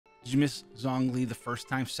Did you miss Zhongli the first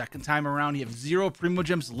time, second time around? You have 0 Primo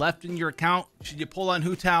Gems left in your account. Should you pull on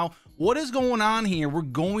Hu Tao? What is going on here? We're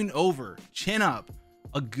going over Chin Up,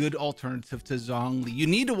 a good alternative to Zhongli. You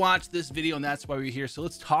need to watch this video, and that's why we're here. So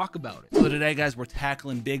let's talk about it. So today, guys, we're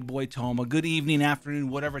tackling big boy Thoma. Good evening,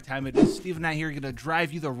 afternoon, whatever time it is. Steve and I here are gonna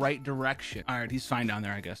drive you the right direction. All right, he's fine down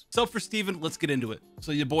there, I guess. So for Steven, let's get into it.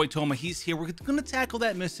 So your boy Thoma, he's here. We're gonna tackle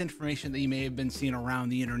that misinformation that you may have been seeing around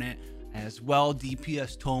the internet as well.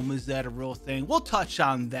 DPS Thoma, is that a real thing? We'll touch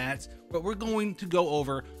on that, but we're going to go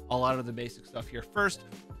over a lot of the basic stuff here. First,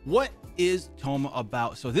 what is Thoma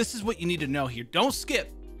about? So this is what you need to know here. Don't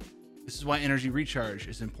skip. This is why energy recharge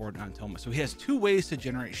is important on Thoma. So he has 2 ways to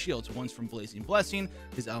generate shields. One's from Blazing Blessing,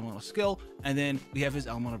 his elemental skill, and then we have his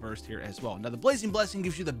elemental burst here as well. Now the Blazing Blessing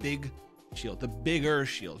gives you the big shield, the bigger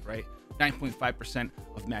shield, right? 9.5%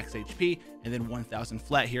 of max HP, and then 1000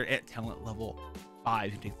 flat here at talent level 5.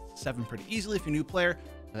 You can take 7 pretty easily if you're a new player.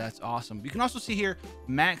 That's awesome. You can also see here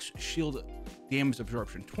max shield damage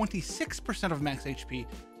absorption, 26% of max HP,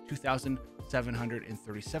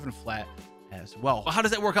 2737 flat as well. How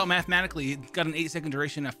does that work out mathematically? It's got an 8-second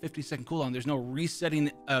duration, a 50-second cooldown. There's no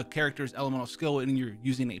resetting a character's elemental skill and you're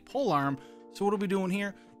using a pole arm. So what are we doing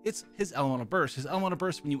here? It's his elemental burst. His elemental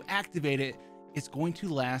burst, when you activate it, it's going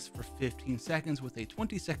to last for 15 seconds with a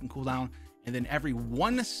 20-second cooldown. And then every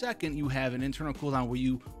 1 second, you have an internal cooldown where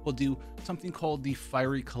you will do something called the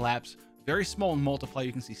Fiery Collapse. Very small multiplier.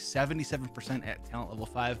 You can see 77% at talent level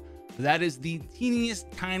 5. That is the teeniest,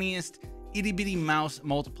 tiniest, itty bitty mouse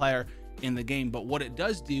multiplier in the game. But what it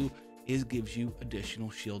does do is gives you additional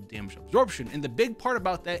shield damage absorption. And the big part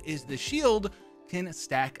about that is the shield can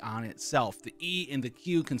stack on itself. The E and the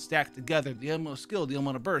Q can stack together. The elemental skill, the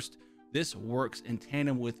elemental burst, this works in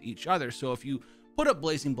tandem with each other. So if you put up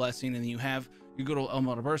Blazing Blessing and then you have your good old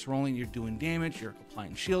elemental burst rolling, you're doing damage, you're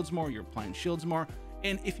applying shields more,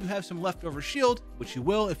 and if you have some leftover shield, which you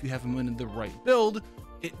will if you have them in the right build,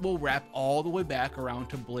 it will wrap all the way back around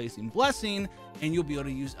to Blazing Blessing, and you'll be able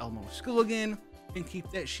to use elemental skill again and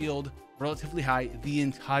keep that shield relatively high the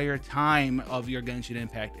entire time of your Genshin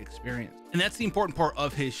Impact experience. And that's the important part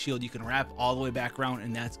of his shield. You can wrap all the way back around,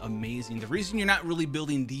 and that's amazing. The reason you're not really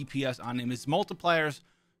building DPS on him is multipliers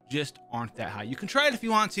just aren't that high. You can try it if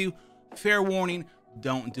you want to. Fair warning,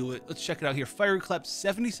 don't do it. Let's check it out here. Fiery Collapse,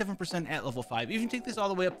 77% at level 5. If you take this all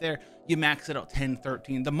the way up there, you max it out 10,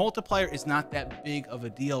 13. The multiplier is not that big of a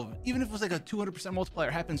deal. Even if it was like a 200% multiplier,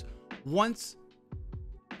 it happens once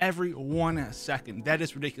every 1 second. That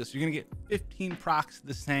is ridiculous. You're gonna get 15 procs to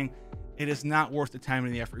this thing. It is not worth the time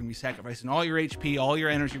and the effort. You're gonna be sacrificing all your HP, all your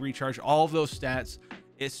energy recharge, all of those stats.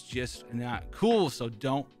 It's just not cool, so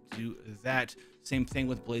don't do that. Same thing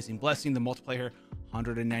with Blazing Blessing. The multiplier,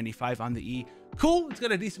 195 on the E. Cool, it's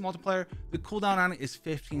got a decent multiplier. The cooldown on it is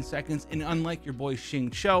 15 seconds. And unlike your boy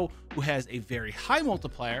Xing Cho, who has a very high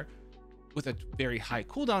multiplier with a very high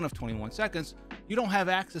cooldown of 21 seconds, you don't have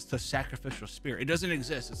access to Sacrificial Spear. It doesn't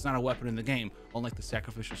exist. It's not a weapon in the game, unlike the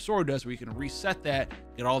Sacrificial Sword does, where you can reset that,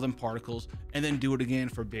 get all them particles, and then do it again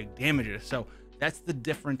for big damages. So that's the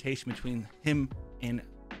differentiation between him and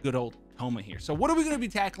good old Thoma here. So what are we going to be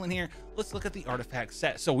tackling here? Let's look at the artifact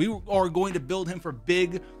set. So we are going to build him for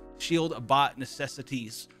big shield bot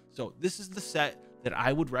necessities. So this is the set that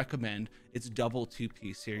I would recommend. It's double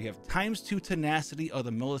 2-piece here. You have ×2 tenacity of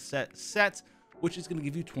the Millicet set, which is going to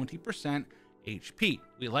give you 20% HP.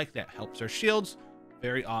 We like that. Helps our shields.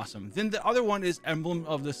 Very awesome. Then the other one is Emblem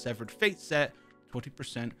of the Severed Fate set,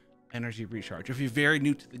 20% energy recharge. If you're very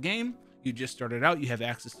new to the game, you just started out, you have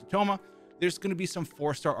access to Thoma, there's going to be some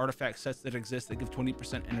 4-star artifact sets that exist that give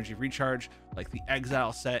 20% energy recharge. Like the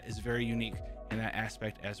Exile set is very unique in that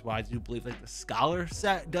aspect as well. I do believe like the Scholar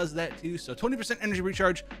set does that too. So 20% energy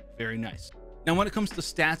recharge, very nice. Now, when it comes to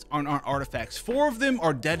stats on our artifacts, 4 of them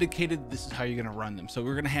are dedicated. This is how you're going to run them. So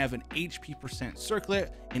we're going to have an HP %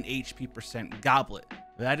 circlet and HP % goblet.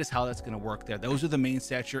 That is how that's going to work there. Those are the main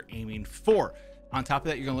stats you're aiming for. On top of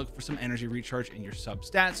that, you're going to look for some energy recharge in your sub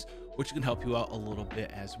stats, which can help you out a little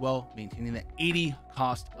bit as well, maintaining that 80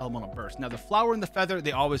 cost elemental burst. Now, the flower and the feather,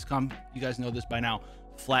 they always come, you guys know this by now,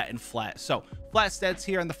 flat and flat. So flat stats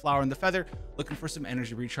here on the flower and the feather, looking for some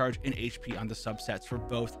energy recharge and HP on the subsets for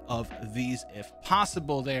both of these if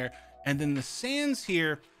possible there. And then the sands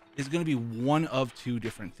here is going to be one of 2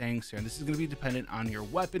 different things here. And this is going to be dependent on your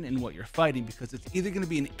weapon and what you're fighting, because it's either going to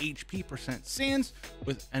be an HP % sands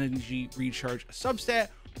with energy recharge substat,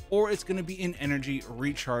 or it's going to be an energy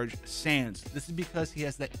recharge sands. This is because he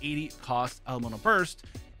has that 80 cost elemental burst.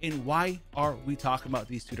 And why are we talking about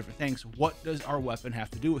these 2 different things? What does our weapon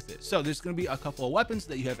have to do with it? So there's going to be a couple of weapons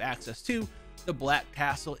that you have access to. The Black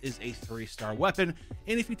Castle is a 3-star weapon,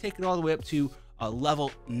 and if you take it all the way up to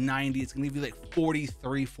level 90, it's gonna give you like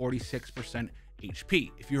 43-46%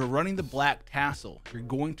 HP. If you're running the black tassel, you're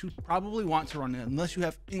going to probably want to run it, unless you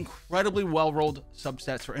have incredibly well-rolled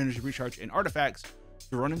subsets for energy recharge and artifacts. If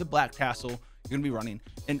you're running the black tassel, you're gonna be running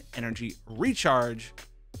an energy recharge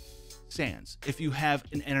sands. If you have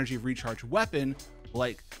an energy recharge weapon,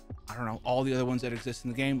 like, I don't know, all the other ones that exist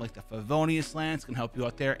in the game, like the Favonius Lance can help you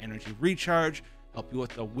out there, energy recharge, help you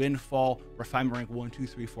with the Windfall, refinement rank 1, 2,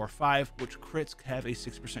 3, 4, 5, which crits have a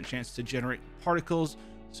 6% chance to generate particles.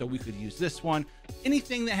 So we could use this one.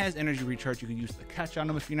 Anything that has energy recharge, you can use the catch on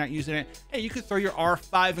them if you're not using it. Hey, you could throw your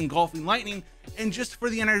R5 engulfing lightning, and just for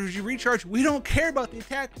the energy recharge, we don't care about the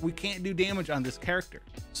attack. We can't do damage on this character.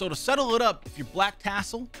 So to settle it up, if you're black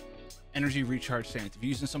tassel, energy recharge sands. If you're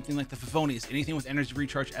using something like the Favonius, anything with energy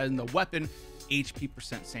recharge as in the weapon, HP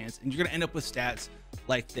 % sands, and you're gonna end up with stats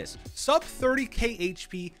like this. Sub 30k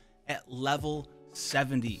HP at level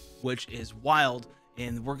 70, which is wild.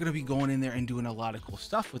 And we're going to be going in there and doing a lot of cool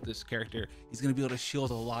stuff with this character. He's going to be able to shield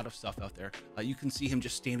a lot of stuff out there. You can see him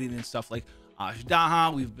just standing in stuff like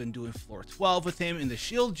Ashdaha. We've been doing floor 12 with him, and the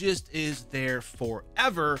shield just is there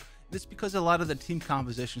forever. It's because a lot of the team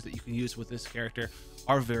compositions that you can use with this character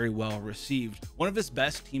are very well received. One of his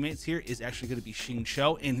best teammates here is actually going to be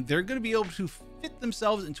Xingqiu, and they're going to be able to fit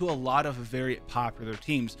themselves into a lot of very popular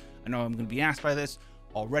teams. I know I'm going to be asked by this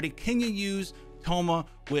already. Can you use Thoma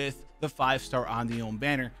with the 5-star on the own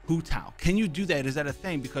banner, Hu Tao? Can you do that? Is that a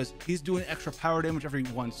thing? Because he's doing extra power damage every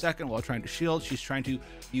 1 second while trying to shield. She's trying to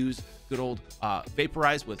use good old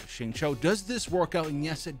Vaporize with Xingqiu. Does this work out? And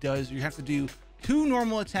yes, it does. You have to do 2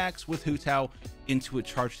 normal attacks with Hu Tao into a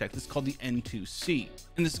charge attack. This is called the N2C.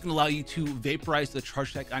 And this is going to allow you to vaporize the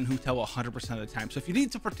charge attack on Hu Tao 100% of the time. So if you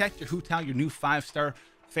need to protect your Hu Tao, your new 5-star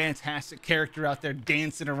fantastic character out there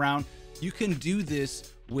dancing around, you can do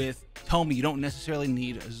this with Thoma. You don't necessarily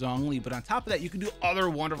need Zhongli, but on top of that, you can do other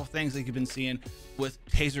wonderful things like you've been seeing with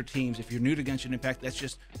taser teams. If you're new to Genshin Impact, that's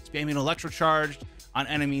just spamming electrocharged on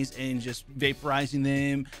enemies and just vaporizing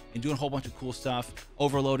them and doing a whole bunch of cool stuff,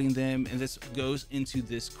 overloading them. And this goes into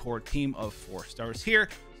this core team of 4 stars here.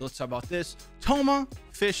 So let's talk about this. Thoma,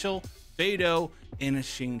 Fischl, Beidou, and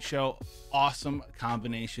Xingqiu. Awesome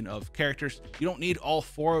combination of characters. You don't need all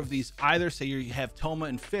 4 of these either. Say you have Thoma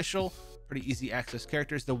and Fischl, pretty easy access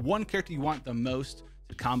characters. The one character you want the most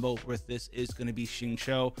to combo with this is going to be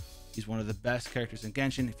Xingqiu. He's one of the best characters in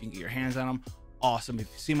Genshin. If you can get your hands on him, awesome. If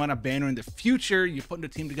you see him on a banner in the future, you're putting a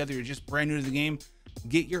team together, you're just brand new to the game,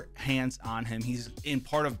 get your hands on him. He's in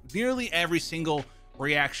part of nearly every single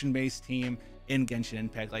reaction-based team in Genshin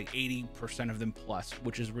Impact, like 80% of them plus,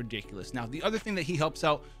 which is ridiculous. Now, the other thing that he helps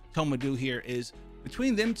out Thoma do here is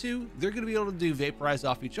between them two, they're going to be able to do vaporize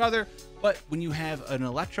off each other. But when you have an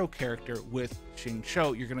electro character with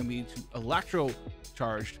Xingqiu, you're going to need to electro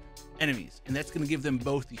charged enemies, and that's going to give them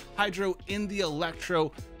both the hydro and the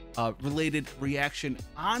electro related reaction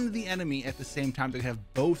on the enemy at the same time. They have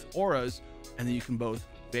both auras, and then you can both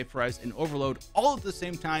vaporize and overload all at the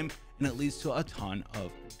same time, and it leads to a ton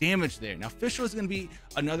of damage there. Now, Fischl is going to be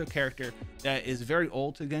another character that is very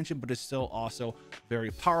old to Genshin, but is still also very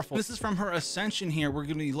powerful. This is from her Ascension here. We're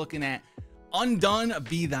going to be looking at Undone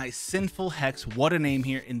Be Thy Sinful Hex. What a name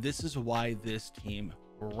here, and this is why this team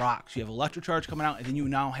rocks. You have Electro Charge coming out, and then you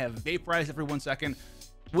now have Vaporize every 1 second.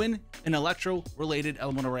 When an electro-related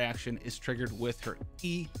elemental reaction is triggered with her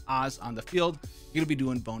E-Oz on the field, you're going to be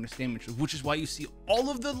doing bonus damage, which is why you see all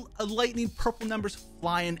of the lightning purple numbers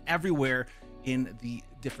flying everywhere in the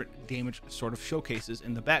different damage sort of showcases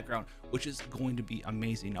in the background, which is going to be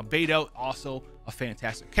amazing. Now, Beidou, also a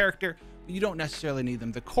fantastic character, but you don't necessarily need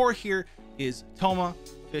them. The core here is Thoma,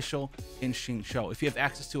 Fischl, and Xingqiu. If you have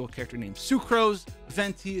access to a character named Sucrose,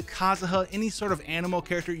 Venti, Kazuha, any sort of animal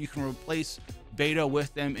character, you can replace Beidou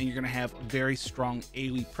with them, and you're going to have a very strong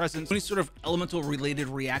AoE presence. Any sort of elemental related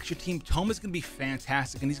reaction team, Thoma is going to be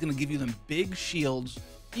fantastic, and he's going to give you them big shields,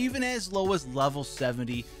 even as low as level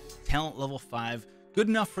 70, talent level 5, good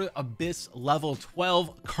enough for Abyss level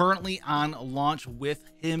 12, currently on launch with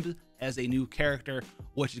him as a new character,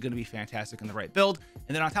 which is going to be fantastic in the right build.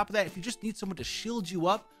 And then on top of that, if you just need someone to shield you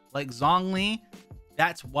up like Zhongli,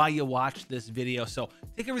 that's why you watch this video. So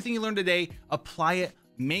take everything you learned today, apply it,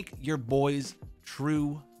 make your boys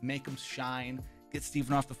true, make them shine, get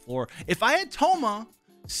Steven off the floor. If I had Thoma,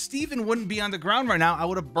 Steven wouldn't be on the ground right now. I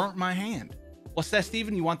would have burnt my hand. What's that,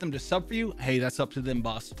 Steven? You want them to sub for you? Hey, that's up to them,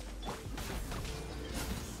 boss.